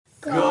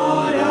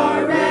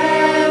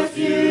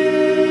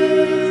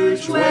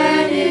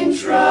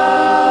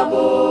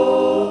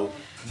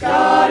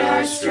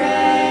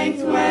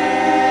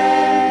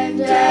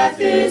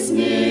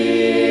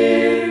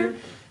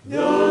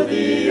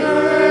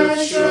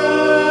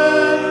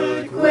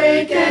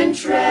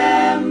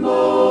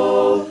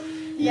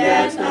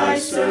thy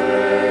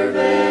servants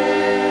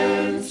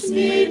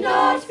need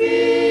not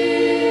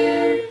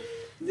fear,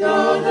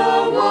 though the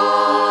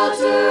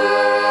waters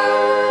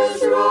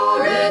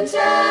roar in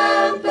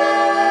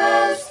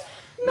tempest,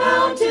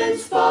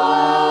 mountains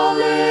fall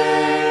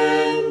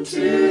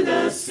into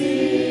the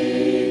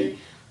sea.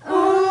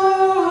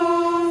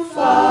 O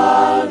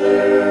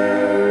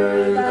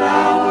Father,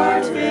 thou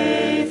art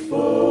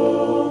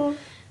faithful,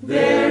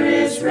 there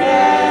is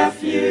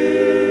refuge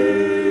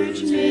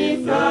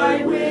 'neath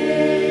thy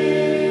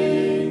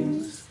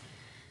wings.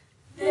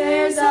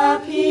 There's a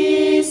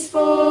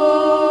peaceful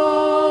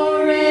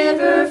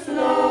river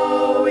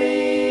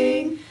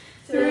flowing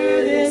through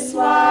this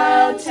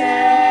wild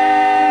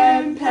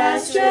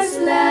tempestuous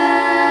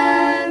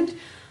land,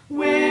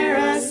 where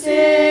a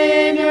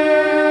sinner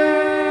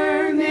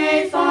may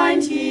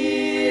find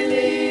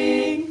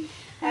healing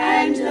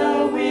and the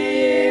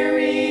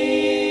weary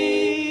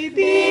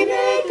be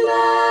made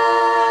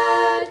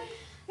glad.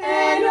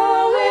 An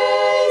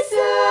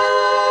oasis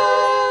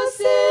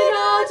in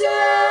a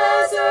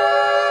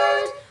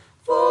desert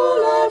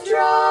full of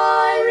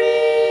dry,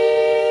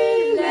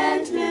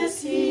 relentless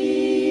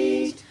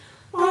heat.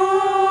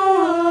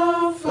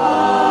 Oh,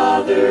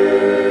 Father,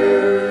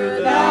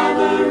 thou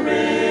the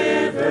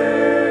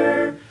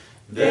river,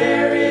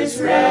 there is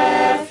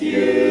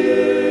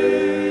refuge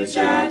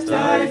at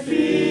thy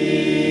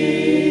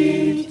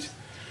feet.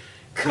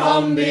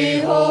 Come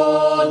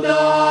behold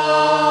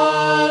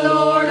the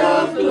Lord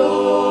of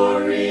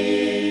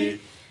glory,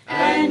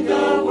 and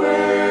the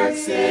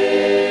works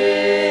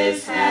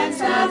his hands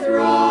hath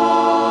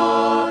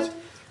wrought.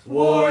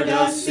 War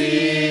doth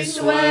cease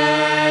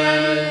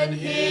when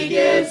he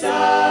gives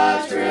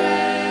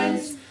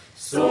utterance,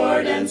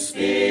 sword and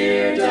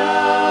spear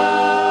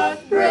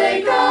doth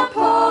break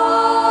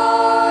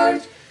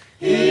apart.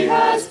 He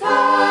has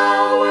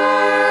power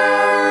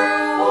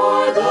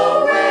o'er the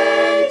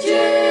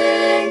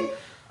raging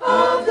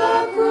of the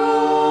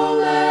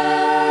cruelest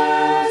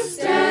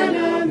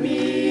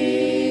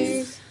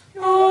enemies.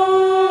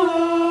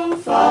 O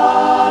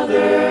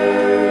Father,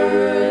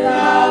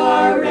 thou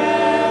art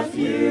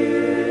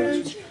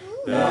refuge,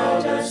 thou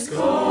dost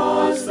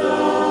cause the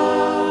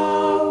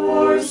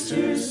wars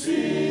to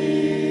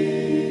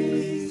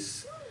cease.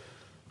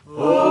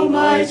 O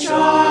my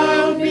child,